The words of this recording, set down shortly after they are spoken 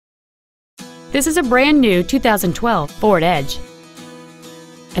This is a brand new 2012 Ford Edge.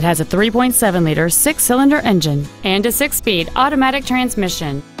 It has a 3.7-liter six-cylinder engine and a 6-speed automatic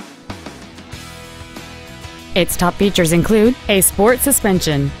transmission. Its top features include a sport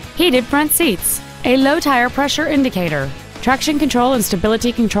suspension, heated front seats, a low tire pressure indicator, traction control and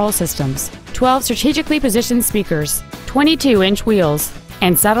stability control systems, 12 strategically positioned speakers, 22-inch wheels,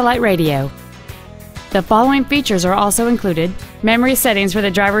 and satellite radio. The following features are also included: memory settings for the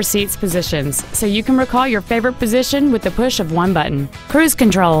driver's seat's positions, so you can recall your favorite position with the push of one button, cruise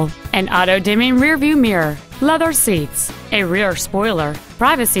control, an auto-dimming rearview mirror, leather seats, a rear spoiler,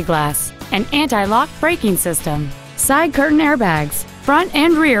 privacy glass, an anti-lock braking system, side curtain airbags, front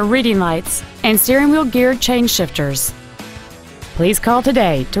and rear reading lights, and steering wheel geared change shifters. Please call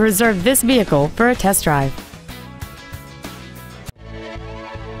today to reserve this vehicle for a test drive.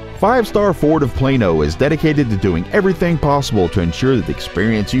 Five Star Ford of Plano is dedicated to doing everything possible to ensure that the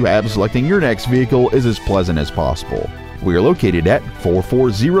experience you have selecting your next vehicle is as pleasant as possible. We are located at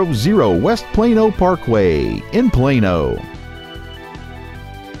 4400 West Plano Parkway in Plano.